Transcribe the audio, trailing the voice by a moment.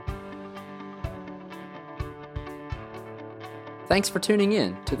Thanks for tuning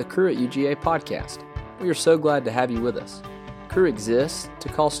in to the Cru at UGA podcast. We are so glad to have you with us. Cru exists to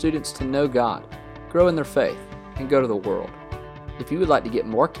call students to know God, grow in their faith, and go to the world. If you would like to get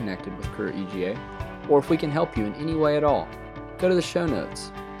more connected with Cru at UGA, or if we can help you in any way at all, go to the show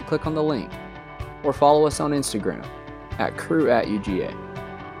notes and click on the link, or follow us on Instagram at Cru at UGA.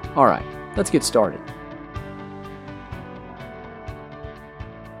 All right, let's get started.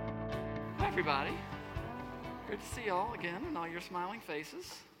 Hi, everybody. Good to see y'all again and all your smiling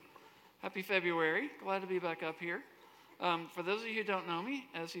faces. Happy February. Glad to be back up here. For those of you who don't know me,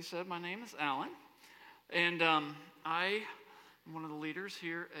 as he said, my name is Alan. And I am one of the leaders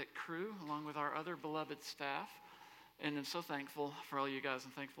here at Cru, along with our other beloved staff. And I'm so thankful for all you guys.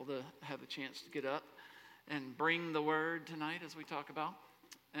 I'm thankful to have the chance to get up and bring the word tonight as we talk about.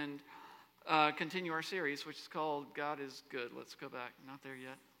 And continue our series, which is called God is Good. Let's go back. Not there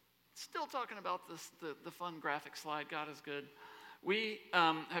yet. Still talking about this, the fun graphic slide, God is Good. We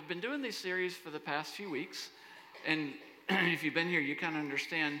have been doing these series for the past few weeks, and if you've been here, you kind of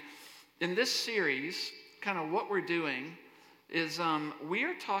understand. In this series, kind of what we're doing is we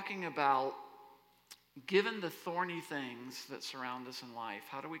are talking about, given the thorny things that surround us in life,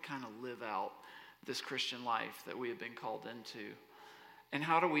 how do we kind of live out this Christian life that we have been called into? And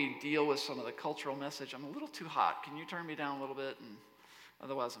how do we deal with some of the cultural message? I'm a little too hot. Can you turn me down a little bit? And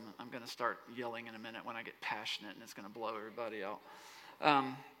otherwise, I'm going to start yelling in a minute when I get passionate, and it's going to blow everybody out.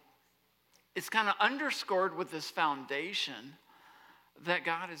 It's kind of underscored with this foundation that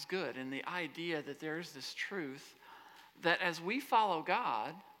God is good, and the idea that there is this truth that as we follow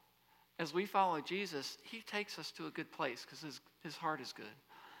God, as we follow Jesus, he takes us to a good place because his heart is good,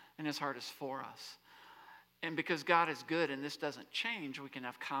 and his heart is for us. And because God is good and this doesn't change, we can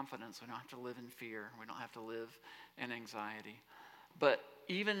have confidence. We don't have to live in fear. We don't have to live in anxiety. But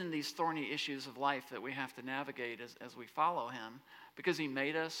even in these thorny issues of life that we have to navigate as we follow him, because he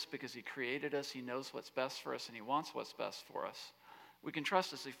made us, because he created us, he knows what's best for us, and he wants what's best for us, we can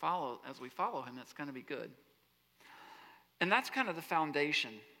trust as we follow him, it's going to be good. And that's kind of the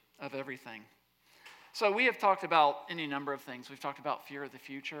foundation of everything. So we have talked about any number of things. We've talked about fear of the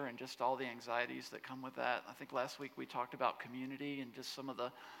future and just all the anxieties that come with that. I think last week we talked about community and just some of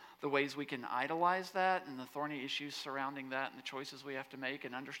the ways we can idolize that and the thorny issues surrounding that and the choices we have to make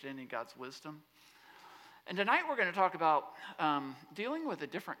and understanding God's wisdom. And tonight we're going to talk about dealing with a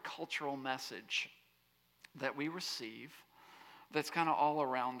different cultural message that we receive that's kind of all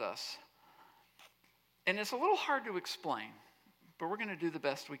around us. And it's a little hard to explain, but we're going to do the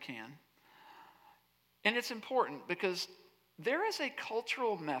best we can. And it's important because there is a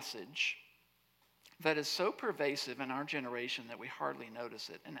cultural message that is so pervasive in our generation that we hardly notice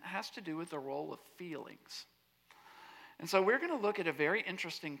it. And it has to do with the role of feelings. And so we're going to look at a very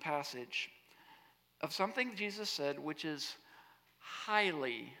interesting passage of something Jesus said, which is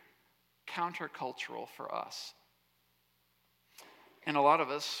highly countercultural for us. And a lot of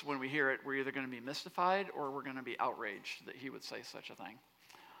us, when we hear it, we're either going to be mystified or we're going to be outraged that he would say such a thing.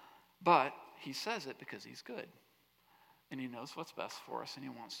 But he says it because he's good. And he knows what's best for us, and he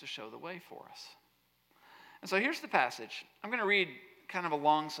wants to show the way for us. And so here's the passage. I'm going to read kind of a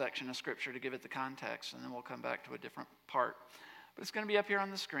long section of Scripture to give it the context, and then we'll come back to a different part. But it's going to be up here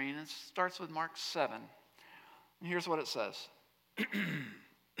on the screen. It starts with Mark 7. And here's what it says.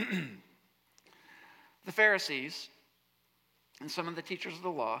 The Pharisees and some of the teachers of the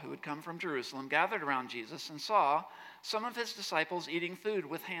law who had come from Jerusalem gathered around Jesus and saw some of his disciples eating food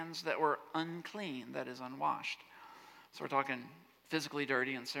with hands that were unclean, that is, unwashed. So we're talking physically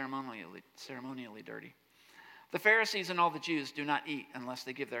dirty and ceremonially dirty. The Pharisees and all the Jews do not eat unless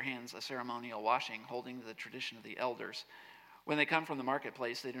they give their hands a ceremonial washing, holding to the tradition of the elders. When they come from the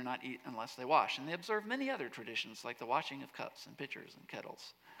marketplace, they do not eat unless they wash. And they observe many other traditions, like the washing of cups and pitchers and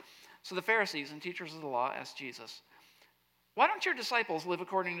kettles. So the Pharisees and teachers of the law asked Jesus, "Why don't your disciples live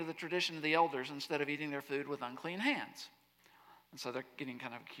according to the tradition of the elders instead of eating their food with unclean hands?" And so they're getting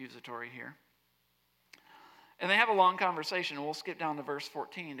kind of accusatory here. And they have a long conversation, and we'll skip down to verse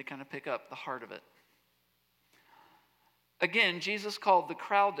 14 to kind of pick up the heart of it. Again, Jesus called the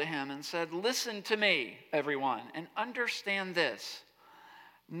crowd to him and said, "Listen to me, everyone, and understand this.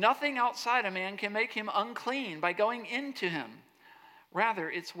 Nothing outside a man can make him unclean by going into him. Rather,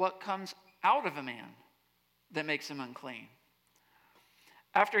 it's what comes out of a man that makes him unclean."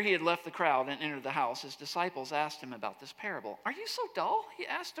 After he had left the crowd and entered the house, his disciples asked him about this parable. "Are you so dull?" he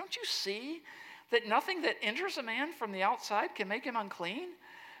asked. "Don't you see that nothing that enters a man from the outside can make him unclean?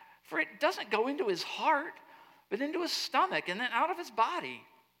 For it doesn't go into his heart, but into his stomach and then out of his body."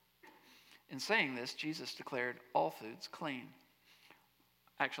 In saying this, Jesus declared all foods clean.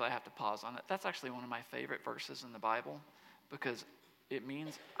 Actually, I have to pause on it. That's actually one of my favorite verses in the Bible. because it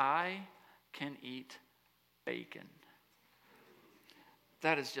means I can eat bacon.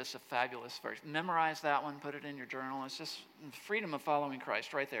 That is just a fabulous verse. Memorize that one, put it in your journal. It's just freedom of following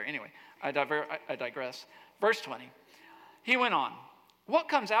Christ right there. Anyway, I digress. Verse 20. He went on, what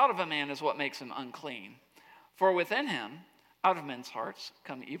comes out of a man is what makes him unclean. For within him, out of men's hearts,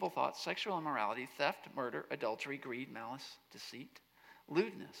 come evil thoughts, sexual immorality, theft, murder, adultery, greed, malice, deceit,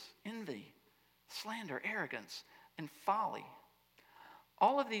 lewdness, envy, slander, arrogance, and folly.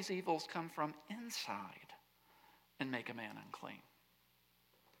 All of these evils come from inside and make a man unclean.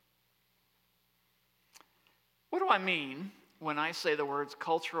 What do I mean when I say the words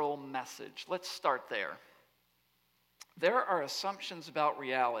cultural message? Let's start there. There are assumptions about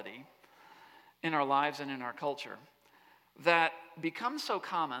reality in our lives and in our culture that become so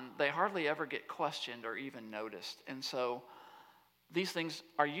common they hardly ever get questioned or even noticed. And so these things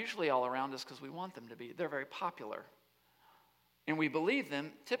are usually all around us because we want them to be. They're very popular. And we believe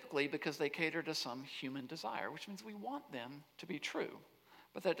them typically because they cater to some human desire, which means we want them to be true.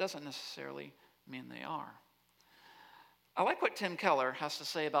 But that doesn't necessarily mean they are. I like what Tim Keller has to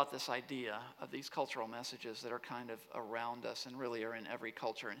say about this idea of these cultural messages that are kind of around us and really are in every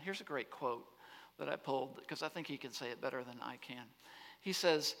culture. And here's a great quote that I pulled because I think he can say it better than I can. He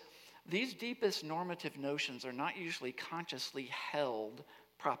says, these deepest normative notions are not usually consciously held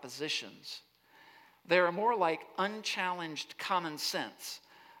propositions. They are more like unchallenged common sense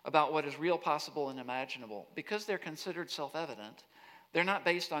about what is real, possible, and imaginable. Because they're considered self-evident, they're not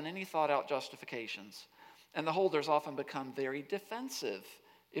based on any thought-out justifications. And the holders often become very defensive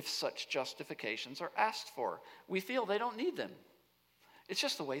if such justifications are asked for. We feel they don't need them. It's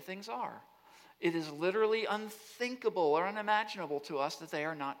just the way things are. It is literally unthinkable or unimaginable to us that they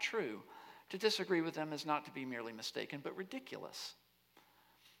are not true. To disagree with them is not to be merely mistaken, but ridiculous.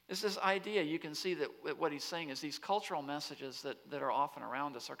 It's this idea, you can see that what he's saying is these cultural messages that are often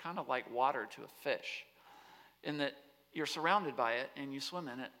around us are kind of like water to a fish, in that you're surrounded by it and you swim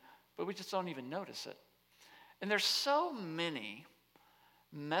in it, but we just don't even notice it. And there's so many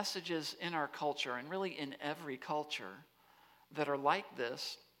messages in our culture, and really in every culture, that are like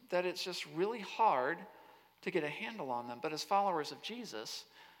this, that it's just really hard to get a handle on them. But as followers of Jesus,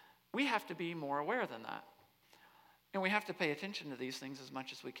 we have to be more aware than that. And we have to pay attention to these things as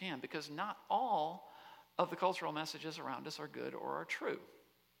much as we can, because not all of the cultural messages around us are good or are true.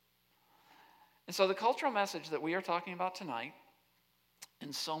 And so the cultural message that we are talking about tonight,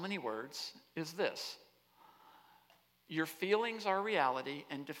 in so many words, is this. Your feelings are reality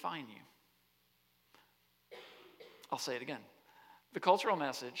and define you. I'll say it again. The cultural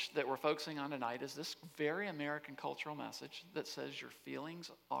message that we're focusing on tonight is this very American cultural message that says your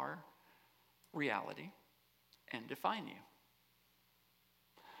feelings are reality and define you.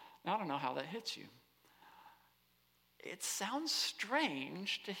 Now, I don't know how that hits you. It sounds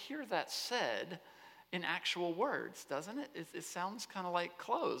strange to hear that said in actual words, doesn't it? It sounds kind of like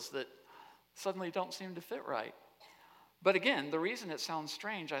clothes that suddenly don't seem to fit right. But again, the reason it sounds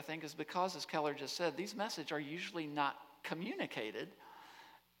strange, I think, is because, as Keller just said, these messages are usually not communicated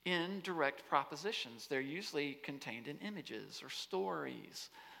in direct propositions. They're usually contained in images or stories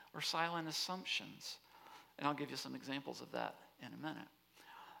or silent assumptions. And I'll give you some examples of that in a minute.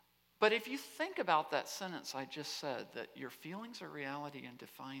 But if you think about that sentence I just said, that your feelings are reality and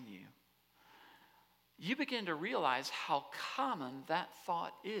define you, you begin to realize how common that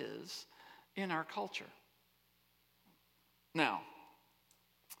thought is in our culture. Now,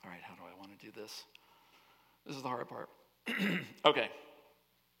 all right, how do I want to do this? This is the hard part. Okay,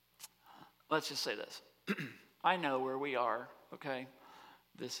 let's just say this. I know where we are, okay?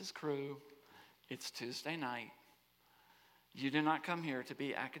 This is Cru. It's Tuesday night. You do not come here to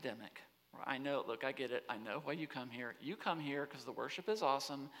be academic. I know, look, I get it. I know why you come here. You come here because the worship is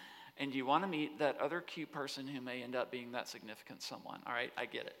awesome, and you want to meet that other cute person who may end up being that significant someone, all right? I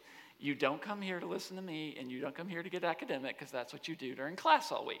get it. You don't come here to listen to me, and you don't come here to get academic because that's what you do during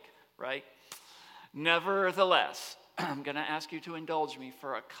class all week, right? Nevertheless, I'm going to ask you to indulge me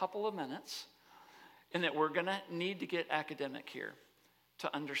for a couple of minutes, and that we're going to need to get academic here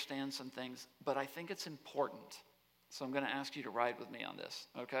to understand some things, but I think it's important. So I'm going to ask you to ride with me on this,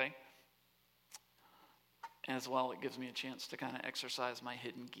 okay? As well, it gives me a chance to kind of exercise my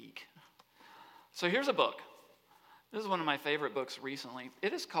hidden geek. So here's a book. This is one of my favorite books recently.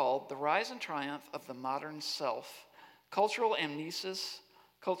 It is called The Rise and Triumph of the Modern Self, Cultural Amnesia,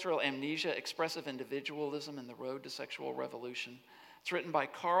 Expressive Individualism, and the Road to Sexual Revolution. It's written by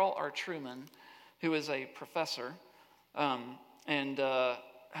Carl R. Trueman, who is a professor, and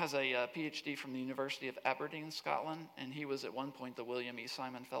has a PhD from the University of Aberdeen, Scotland, and he was at one point the William E.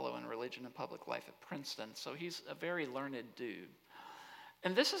 Simon Fellow in Religion and Public Life at Princeton. So he's a very learned dude.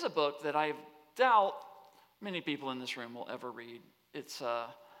 And this is a book that I doubt many people in this room will ever read. It's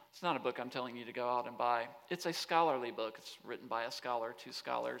not a book I'm telling you to go out and buy. It's a scholarly book. It's written by a scholar, two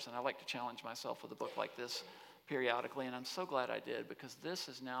scholars, and I like to challenge myself with a book like this periodically, and I'm so glad I did, because this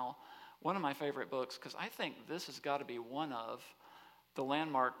is now one of my favorite books, because I think this has got to be one of the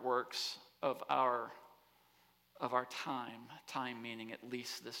landmark works of our time meaning at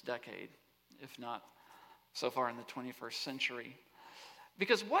least this decade, if not so far in the 21st century.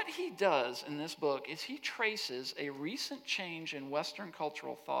 Because what he does in this book is he traces a recent change in Western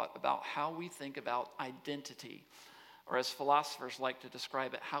cultural thought about how we think about identity, or as philosophers like to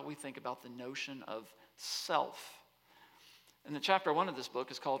describe it, how we think about the notion of self. And the chapter 1 of this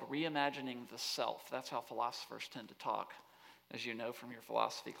book is called Reimagining the Self. That's how philosophers tend to talk, as you know from your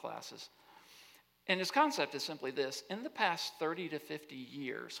philosophy classes. And his concept is simply this: in the past 30 to 50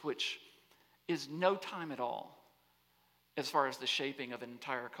 years, which is no time at all as far as the shaping of an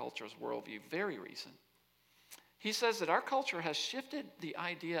entire culture's worldview, very recent, he says that our culture has shifted the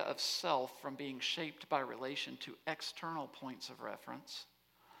idea of self from being shaped by relation to external points of reference,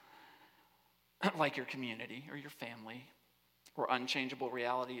 like your community or your family, or unchangeable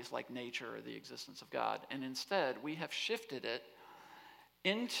realities like nature or the existence of God. And instead, we have shifted it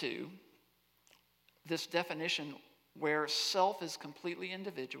into this definition where self is completely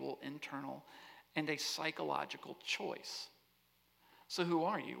individual, internal, and a psychological choice. So who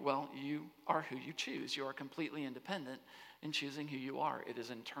are you? Well, you are who you choose. You are completely independent in choosing who you are. It is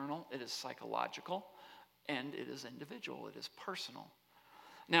internal, it is psychological, and it is individual, it is personal.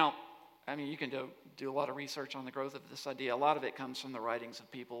 Now, I mean, you can do a lot of research on the growth of this idea. A lot of it comes from the writings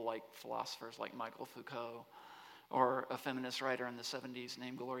of people like philosophers like Michael Foucault, or a feminist writer in the 70s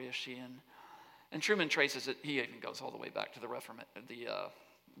named Gloria Sheehan. And Truman traces it, he even goes all the way back to the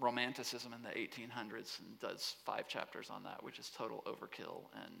Romanticism in the 1800s and does 5 chapters on that, which is total overkill.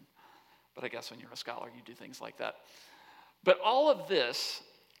 But I guess when you're a scholar, you do things like that. But all of this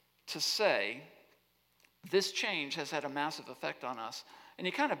to say, this change has had a massive effect on us. And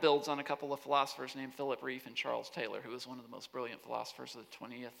he kind of builds on a couple of philosophers named Philip Rieff and Charles Taylor, who was one of the most brilliant philosophers of the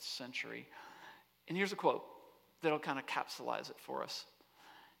 20th century. And here's a quote that'll kind of capsulize it for us.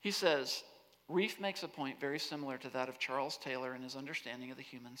 He says, Rieff makes a point very similar to that of Charles Taylor in his understanding of the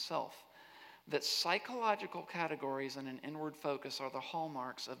human self, that psychological categories and an inward focus are the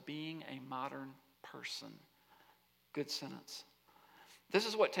hallmarks of being a modern person. Good sentence. This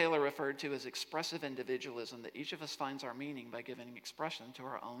is what Taylor referred to as expressive individualism, that each of us finds our meaning by giving expression to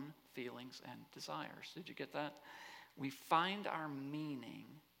our own feelings and desires. Did you get that? We find our meaning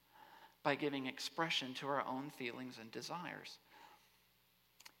by giving expression to our own feelings and desires.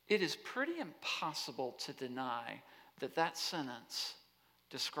 It is pretty impossible to deny that that sentence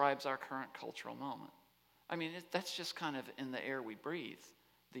describes our current cultural moment. I mean, that's just kind of in the air we breathe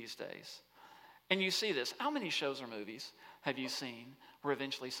these days. And you see this. How many shows or movies have you seen where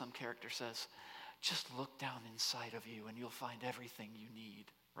eventually some character says, just look down inside of you and you'll find everything you need,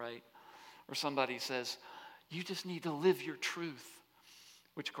 right? Or somebody says, you just need to live your truth,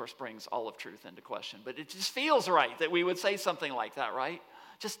 which of course brings all of truth into question. But it just feels right that we would say something like that, right?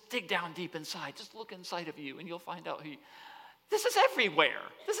 Just dig down deep inside. Just look inside of you and you'll find out who you... This is everywhere.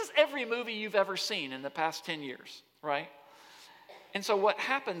 This is every movie you've ever seen in the past 10 years, right? And so what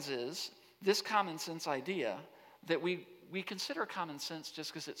happens is this common sense idea that we consider common sense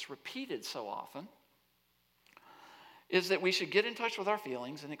just because it's repeated so often is that we should get in touch with our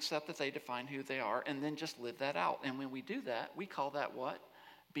feelings and accept that they define who they are and then just live that out. And when we do that, we call that what?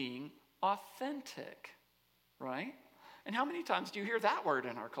 Being authentic, right? And how many times do you hear that word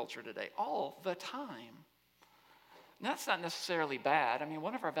in our culture today? All the time. And that's not necessarily bad. I mean,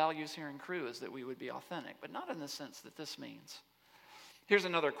 one of our values here in Cru is that we would be authentic, but not in the sense that this means. Here's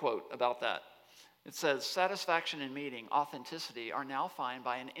another quote about that. It says, satisfaction and meaning, authenticity, are now found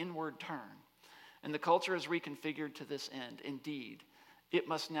by an inward turn, and the culture is reconfigured to this end. Indeed, it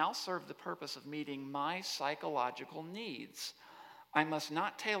must now serve the purpose of meeting my psychological needs. I must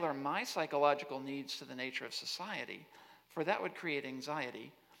not tailor my psychological needs to the nature of society, for that would create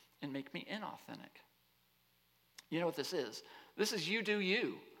anxiety and make me inauthentic. You know what this is? This is you do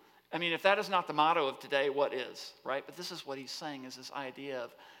you. I mean, if that is not the motto of today, what is, right? But this is what he's saying, is this idea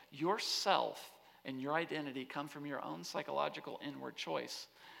of yourself and your identity come from your own psychological inward choice.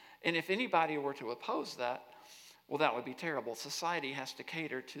 And if anybody were to oppose that, well, that would be terrible. Society has to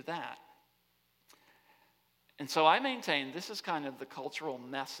cater to that. And so I maintain this is kind of the cultural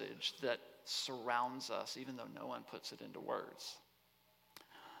message that surrounds us, even though no one puts it into words.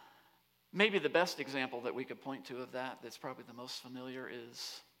 Maybe the best example that we could point to of that, that's probably the most familiar,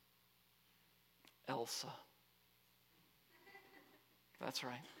 is Elsa. That's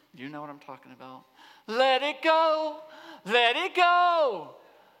right. You know what I'm talking about. Let it go, let it go.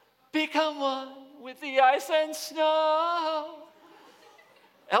 Become one with the ice and snow.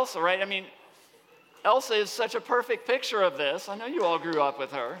 Elsa, right? I mean, Elsa is such a perfect picture of this. I know you all grew up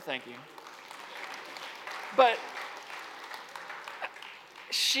with her. Thank you. But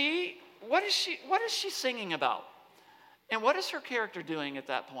what is she singing about? And what is her character doing at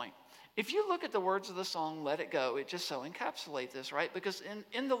that point? If you look at the words of the song, Let It Go, it just so encapsulates this, right? Because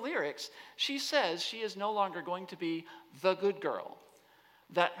in the lyrics, she says she is no longer going to be the good girl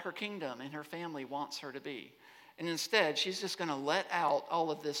that her kingdom and her family wants her to be. And instead, she's just going to let out all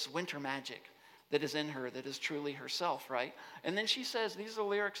of this winter magic that is in her, that is truly herself, right? And then she says, these are the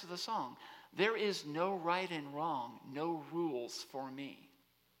lyrics of the song, there is no right and wrong, no rules for me.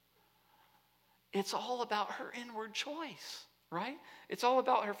 It's all about her inward choice, right? It's all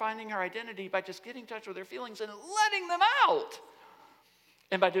about her finding her identity by just getting in touch with her feelings and letting them out.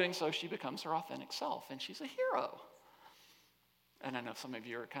 And by doing so, she becomes her authentic self, and she's a hero. And I know some of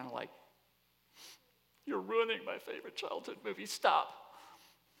you are kind of like, you're ruining my favorite childhood movie. Stop.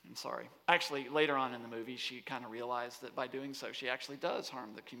 I'm sorry. Actually, later on in the movie, she kind of realized that by doing so, she actually does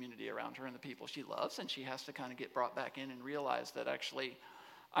harm the community around her and the people she loves, and she has to kind of get brought back in and realize that actually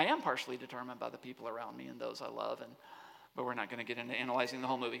I am partially determined by the people around me and those I love, but we're not going to get into analyzing the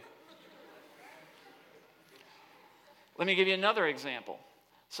whole movie. Let me give you another example.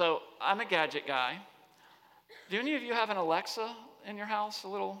 So I'm a gadget guy. Do any of you have an Alexa in your house?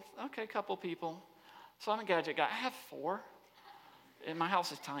 A couple people. So I'm a gadget guy. I have 4. And my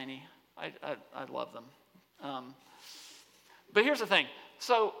house is tiny. I love them. But here's the thing.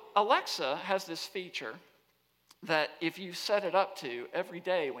 So Alexa has this feature that if you set it up to, every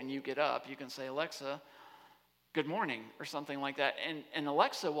day when you get up, you can say, Alexa, good morning, or something like that. And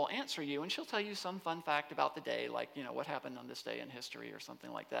Alexa will answer you, and she'll tell you some fun fact about the day, like, what happened on this day in history or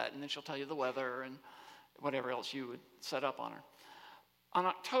something like that. And then she'll tell you the weather and whatever else you would set up on her. On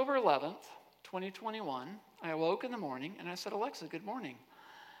October 11th, 2021, I awoke in the morning and I said, Alexa, good morning.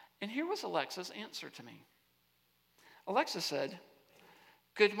 And here was Alexa's answer to me. Alexa said,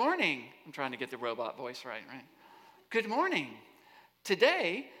 good morning. I'm trying to get the robot voice right? Good morning.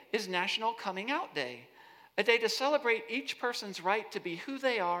 Today is National Coming Out Day, a day to celebrate each person's right to be who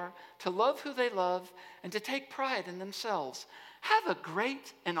they are, to love who they love, and to take pride in themselves. Have a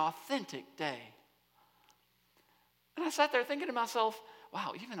great and authentic day. And I sat there thinking to myself,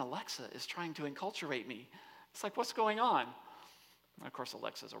 wow, even Alexa is trying to enculturate me. It's like, what's going on? And of course,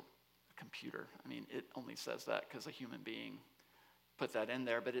 Alexa's a computer. I mean, it only says that because a human being put that in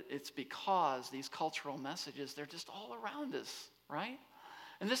there. But it's because these cultural messages, they're just all around us, right?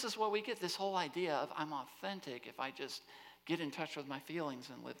 And this is what we get, this whole idea of I'm authentic if I just get in touch with my feelings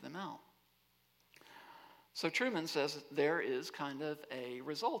and live them out. So Truman says there is kind of a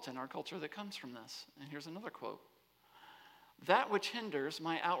result in our culture that comes from this. And here's another quote. That which hinders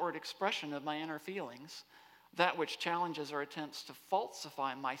my outward expression of my inner feelings, that which challenges or attempts to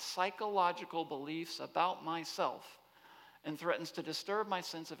falsify my psychological beliefs about myself and threatens to disturb my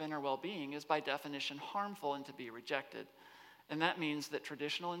sense of inner well-being is by definition harmful and to be rejected. And that means that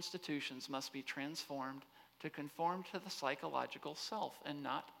traditional institutions must be transformed to conform to the psychological self and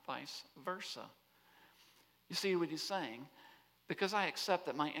not vice versa. You see what he's saying? Because I accept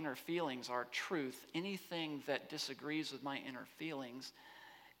that my inner feelings are truth, anything that disagrees with my inner feelings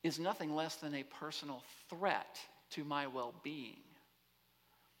is nothing less than a personal threat to my well-being.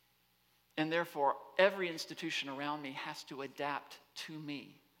 And therefore, every institution around me has to adapt to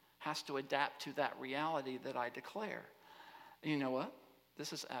me, has to adapt to that reality that I declare. And you know what?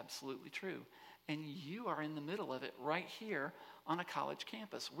 This is absolutely true. And you are in the middle of it right here on a college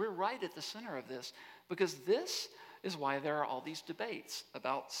campus. We're right at the center of this because this is why there are all these debates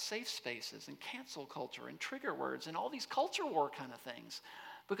about safe spaces and cancel culture and trigger words and all these culture war kind of things.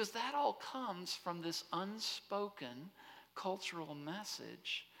 Because that all comes from this unspoken cultural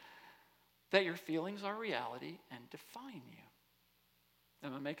message that your feelings are reality and define you.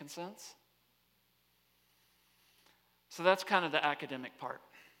 Am I making sense? So that's kind of the academic part.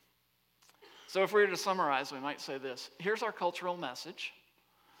 So if we were to summarize, we might say this. Here's our cultural message.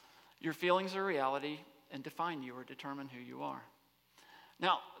 Your feelings are reality and define you or determine who you are.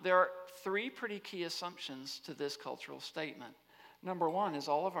 Now, there are 3 pretty key assumptions to this cultural statement. Number 1 is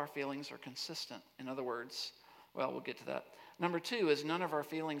all of our feelings are consistent. In other words, well, we'll get to that. Number 2 is none of our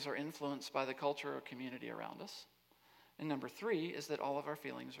feelings are influenced by the culture or community around us. And number 3 is that all of our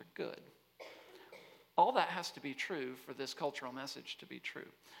feelings are good. All that has to be true for this cultural message to be true.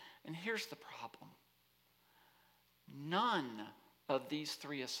 And here's the problem. None of these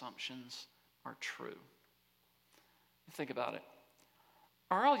three assumptions are true. Think about it.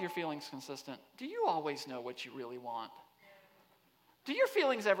 Are all your feelings consistent? Do you always know what you really want? Do your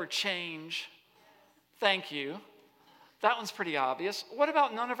feelings ever change? Thank you. That one's pretty obvious. What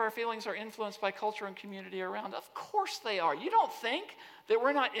about none of our feelings are influenced by culture and community around? Of course they are. You don't think that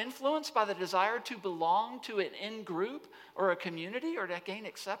we're not influenced by the desire to belong to an in-group or a community or to gain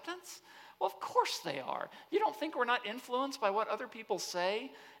acceptance? Well, of course they are. You don't think we're not influenced by what other people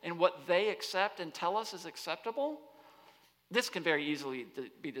say and what they accept and tell us is acceptable? This can very easily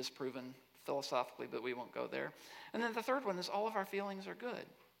be disproven philosophically, but we won't go there. And then the third one is all of our feelings are good,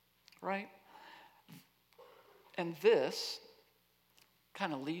 right? And this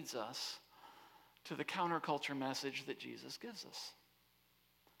kind of leads us to the counterculture message that Jesus gives us.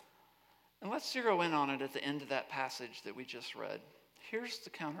 And let's zero in on it at the end of that passage that we just read. Here's the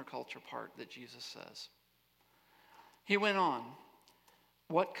counterculture part that Jesus says. He went on,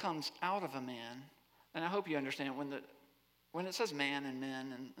 what comes out of a man, and I hope you understand when it says man and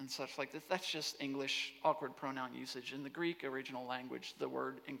men and such like this, that's just English awkward pronoun usage. In the Greek original language, the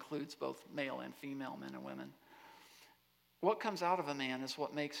word includes both male and female, men and women. What comes out of a man is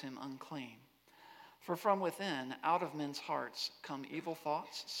what makes him unclean. For from within, out of men's hearts, come evil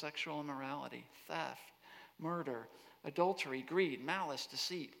thoughts, sexual immorality, theft, murder, adultery, greed, malice,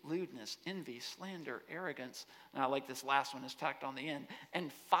 deceit, lewdness, envy, slander, arrogance. And I like this last one is tacked on the end.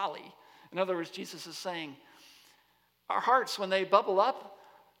 And folly. In other words, Jesus is saying, our hearts, when they bubble up,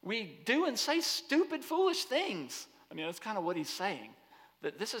 we do and say stupid, foolish things. I mean, that's kind of what he's saying.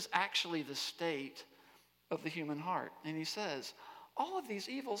 That this is actually the state of the human heart. And he says, all of these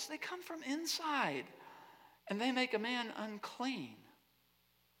evils, they come from inside, and they make a man unclean.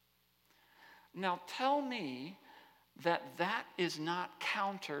 Now tell me that that is not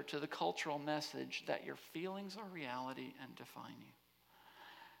counter to the cultural message that your feelings are reality and define you.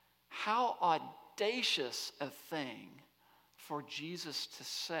 How audacious a thing for Jesus to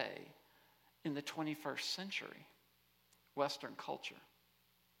say in the 21st century, Western culture.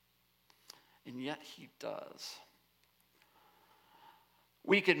 And yet he does.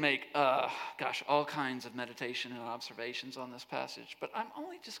 We could make, all kinds of meditation and observations on this passage, but I'm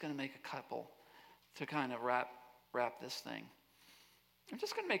only just going to make a couple to kind of wrap this thing. I'm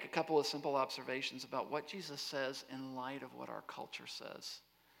just going to make a couple of simple observations about what Jesus says in light of what our culture says.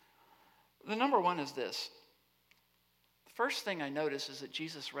 The number one is this. The first thing I notice is that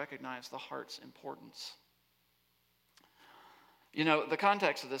Jesus recognized the heart's importance. You know, the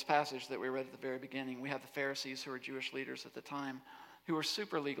context of this passage that we read at the very beginning, we have the Pharisees who were Jewish leaders at the time who were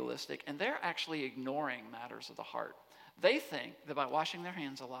super legalistic, and they're actually ignoring matters of the heart. They think that by washing their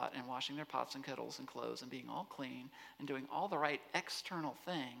hands a lot and washing their pots and kettles and clothes and being all clean and doing all the right external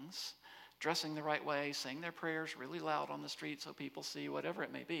things, dressing the right way, saying their prayers really loud on the street so people see, whatever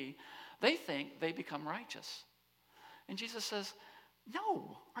it may be, they think they become righteous. And Jesus says,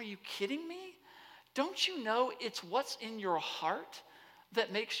 no, are you kidding me? Don't you know it's what's in your heart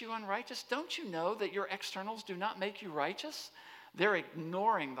that makes you unrighteous? Don't you know that your externals do not make you righteous? They're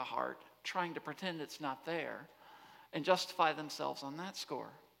ignoring the heart, trying to pretend it's not there, and justify themselves on that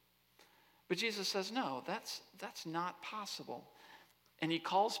score. But Jesus says, no, that's not possible. And he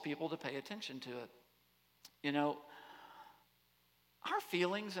calls people to pay attention to it. You know, our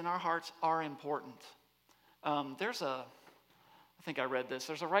feelings and our hearts are important. I think I read this.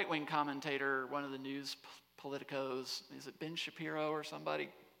 There's a right-wing commentator, one of the news politicos. Is it Ben Shapiro or somebody?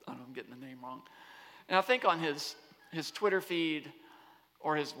 I don't know, I'm getting the name wrong. And I think on his Twitter feed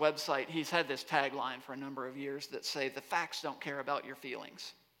or his website, he's had this tagline for a number of years that say, the facts don't care about your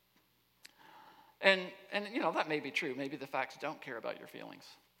feelings. And you know, that may be true. Maybe the facts don't care about your feelings.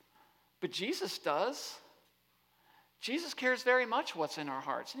 But Jesus does. Jesus cares very much what's in our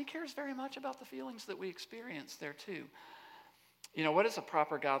hearts, and he cares very much about the feelings that we experience there too. You know, what is a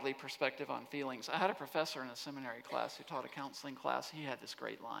proper godly perspective on feelings? I had a professor in a seminary class who taught a counseling class. He had this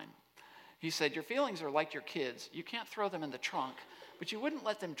great line. He said, your feelings are like your kids. You can't throw them in the trunk, but you wouldn't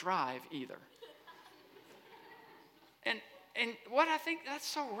let them drive either. And what I think, that's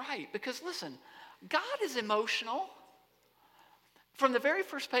so right, because listen, God is emotional. From the very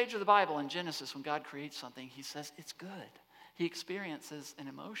first page of the Bible in Genesis, when God creates something, he says it's good. He experiences an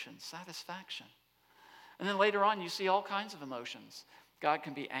emotion, satisfaction. And then later on, you see all kinds of emotions. God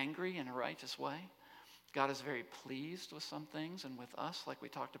can be angry in a righteous way. God is very pleased with some things and with us, like we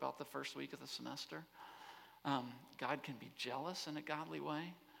talked about the first week of the semester. God can be jealous in a godly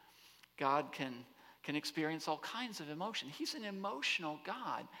way. God can can experience all kinds of emotion. He's an emotional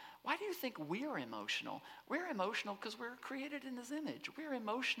God. Why do you think we're emotional? We're emotional because we're created in his image. We're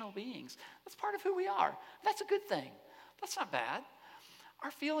emotional beings. That's part of who we are. That's a good thing. That's not bad.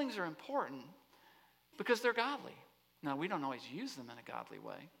 Our feelings are important because they're godly. Now, we don't always use them in a godly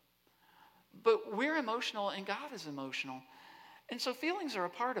way. But we're emotional and God is emotional. And so feelings are a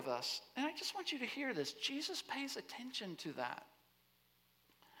part of us. And I just want you to hear this. Jesus pays attention to that.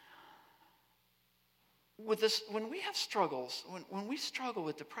 With this, when we have struggles, when we struggle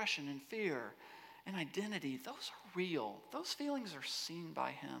with depression and fear and identity, those are real. Those feelings are seen by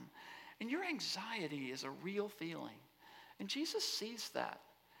him. And your anxiety is a real feeling. And Jesus sees that.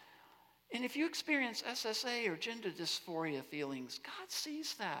 And if you experience SSA or gender dysphoria feelings, God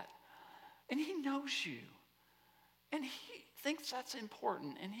sees that. And he knows you. And he thinks that's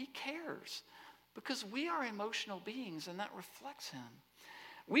important. And he cares. Because we are emotional beings and that reflects him.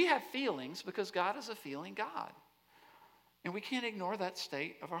 We have feelings because God is a feeling God. And we can't ignore that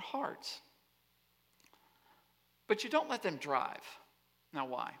state of our hearts. But you don't let them drive. Now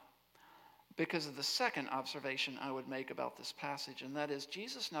why? Because of the second observation I would make about this passage, and that is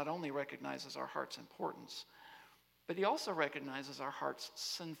Jesus not only recognizes our heart's importance, but he also recognizes our heart's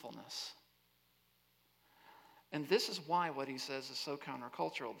sinfulness. And this is why what he says is so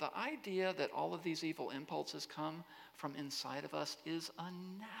countercultural. The idea that all of these evil impulses come from inside of us is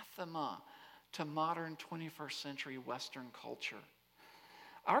anathema to modern 21st century Western culture.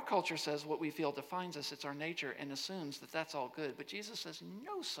 Our culture says what we feel defines us, it's our nature, and assumes that that's all good. But Jesus says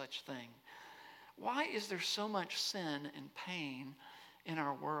no such thing. Why is there so much sin and pain in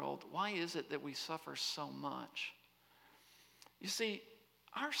our world? Why is it that we suffer so much? You see,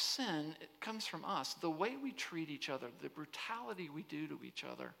 our sin, it comes from us. The way we treat each other, the brutality we do to each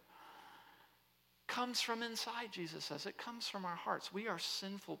other, comes from inside, Jesus says. It comes from our hearts. We are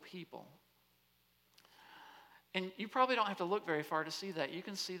sinful people. And you probably don't have to look very far to see that. You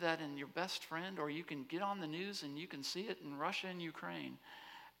can see that in your best friend, or you can get on the news and you can see it in Russia and Ukraine.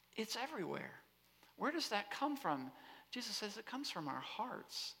 It's everywhere. Where does that come from? Jesus says it comes from our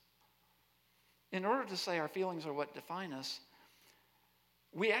hearts. In order to say our feelings are what define us,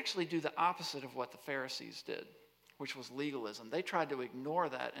 we actually do the opposite of what the Pharisees did, which was legalism. They tried to ignore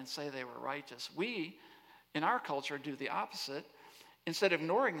that and say they were righteous. We, in our culture, do the opposite. Instead of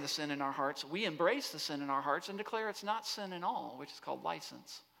ignoring the sin in our hearts, we embrace the sin in our hearts and declare it's not sin at all, which is called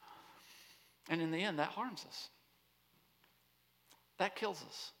license. And in the end, that harms us. That kills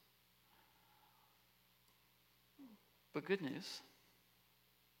us. But good news,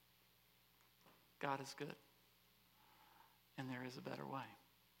 God is good. And there is a better way.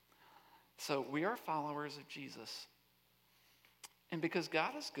 So we are followers of Jesus. And because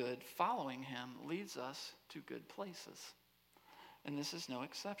God is good, following him leads us to good places. And this is no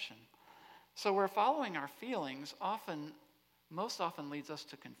exception. So where following our feelings most often leads us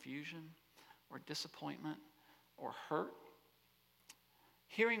to confusion or disappointment or hurt,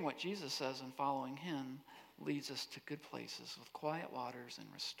 hearing what Jesus says and following him leads us to good places with quiet waters and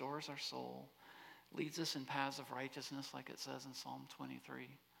restores our soul, leads us in paths of righteousness like it says in Psalm 23.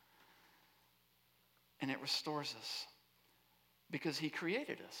 And it restores us because he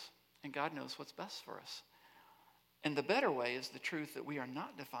created us and God knows what's best for us. And the better way is the truth that we are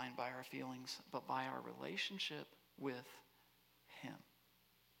not defined by our feelings, but by our relationship with him.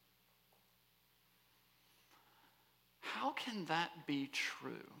 How can that be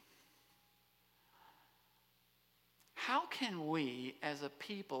true? How can we, as a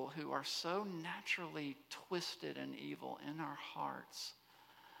people who are so naturally twisted and evil in our hearts,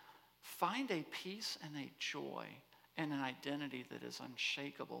 find a peace and a joy and an identity that is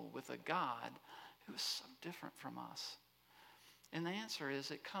unshakable with a God who is so different from us? And the answer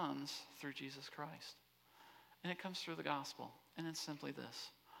is it comes through Jesus Christ. And it comes through the gospel. And it's simply this.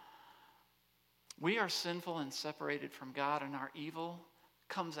 We are sinful and separated from God, and our evil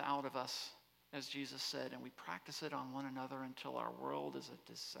comes out of us, as Jesus said, and we practice it on one another until our world is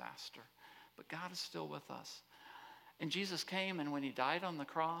a disaster. But God is still with us. And Jesus came, and when he died on the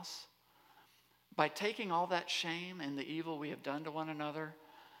cross, by taking all that shame and the evil we have done to one another,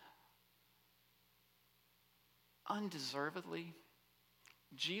 undeservedly,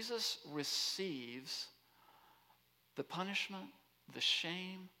 Jesus receives the punishment, the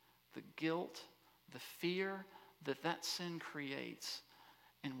shame, the guilt, the fear that sin creates,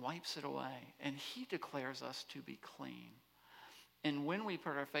 and wipes it away. And he declares us to be clean. And when we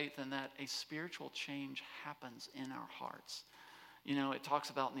put our faith in that, a spiritual change happens in our hearts. You know, it talks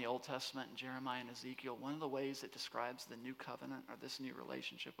about in the Old Testament, in Jeremiah and Ezekiel, one of the ways it describes the new covenant or this new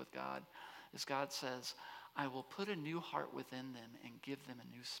relationship with God is God says, I will put a new heart within them and give them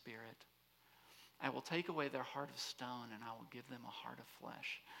a new spirit. I will take away their heart of stone and I will give them a heart of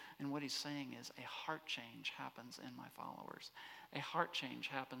flesh. And what he's saying is a heart change happens in my followers. A heart change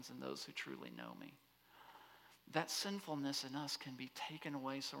happens in those who truly know me. That sinfulness in us can be taken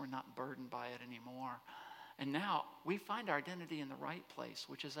away so we're not burdened by it anymore. And now we find our identity in the right place,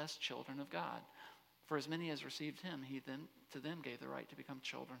 which is as children of God. For as many as received him, he then to them gave the right to become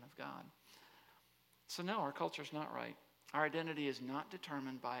children of God. So no, our culture's not right. Our identity is not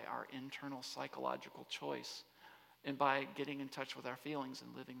determined by our internal psychological choice and by getting in touch with our feelings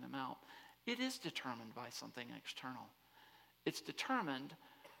and living them out. It is determined by something external. It's determined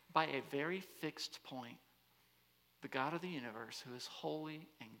by a very fixed point. The God of the universe, who is holy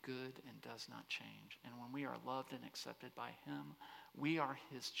and good and does not change. And when we are loved and accepted by him, we are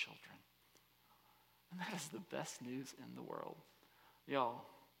his children. And that is the best news in the world. Y'all,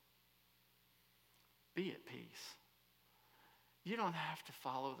 be at peace. You don't have to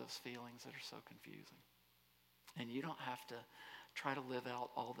follow those feelings that are so confusing. And you don't have to try to live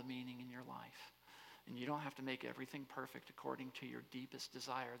out all the meaning in your life. And you don't have to make everything perfect according to your deepest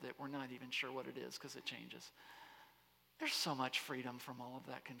desire that we're not even sure what it is because it changes. There's so much freedom from all of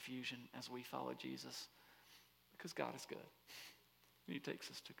that confusion as we follow Jesus because God is good. And he takes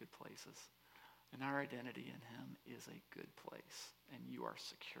us to good places. And our identity in him is a good place. And you are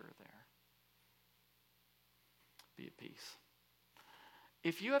secure there. Be at peace.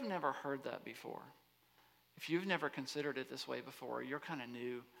 If you have never heard that before, if you've never considered it this way before, you're kind of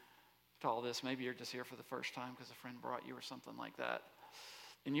new to all this. Maybe you're just here for the first time because a friend brought you or something like that.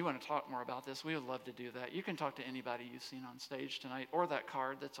 And you want to talk more about this, we would love to do that. You can talk to anybody you've seen on stage tonight or that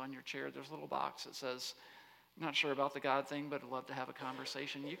card that's on your chair. There's a little box that says, not sure about the God thing, but I'd love to have a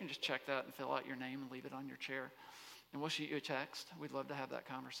conversation. You can just check that and fill out your name and leave it on your chair. And we'll shoot you a text. We'd love to have that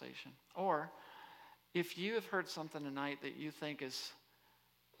conversation. Or if you have heard something tonight that you think is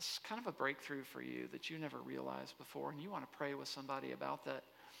kind of a breakthrough for you that you never realized before, and you want to pray with somebody about that,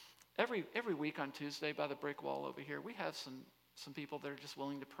 every week on Tuesday by the brick wall over here, we have some people that are just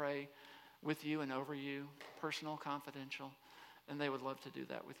willing to pray with you and over you, personal, confidential, and they would love to do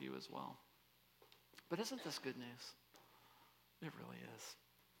that with you as well. But isn't this good news? It really is.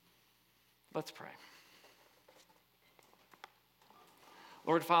 Let's pray.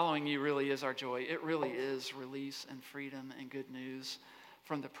 Lord, following you really is our joy. It really is release and freedom and good news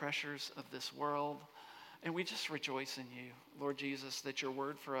from the pressures of this world. And we just rejoice in you, Lord Jesus, that your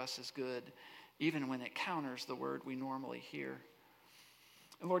word for us is good, even when it counters the word we normally hear.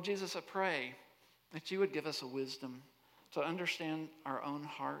 And Lord Jesus, I pray that you would give us a wisdom to understand our own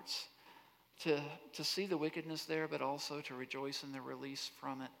hearts, to see the wickedness there, but also to rejoice in the release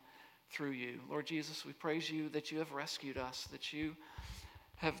from it through you. Lord Jesus, we praise you that you have rescued us, that you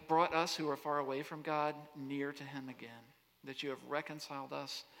have brought us who are far away from God near to him again, that you have reconciled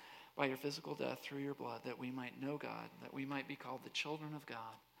us by your physical death through your blood, that we might know God, that we might be called the children of God,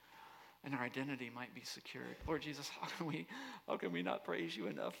 and our identity might be secured. Lord Jesus, how can we not praise you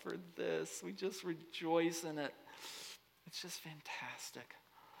enough for this? We just rejoice in it. It's just fantastic.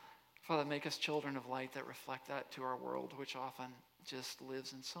 Father, make us children of light that reflect that to our world, which often just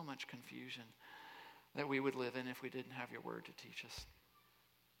lives in so much confusion that we would live in if we didn't have your word to teach us.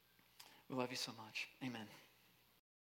 We love you so much. Amen.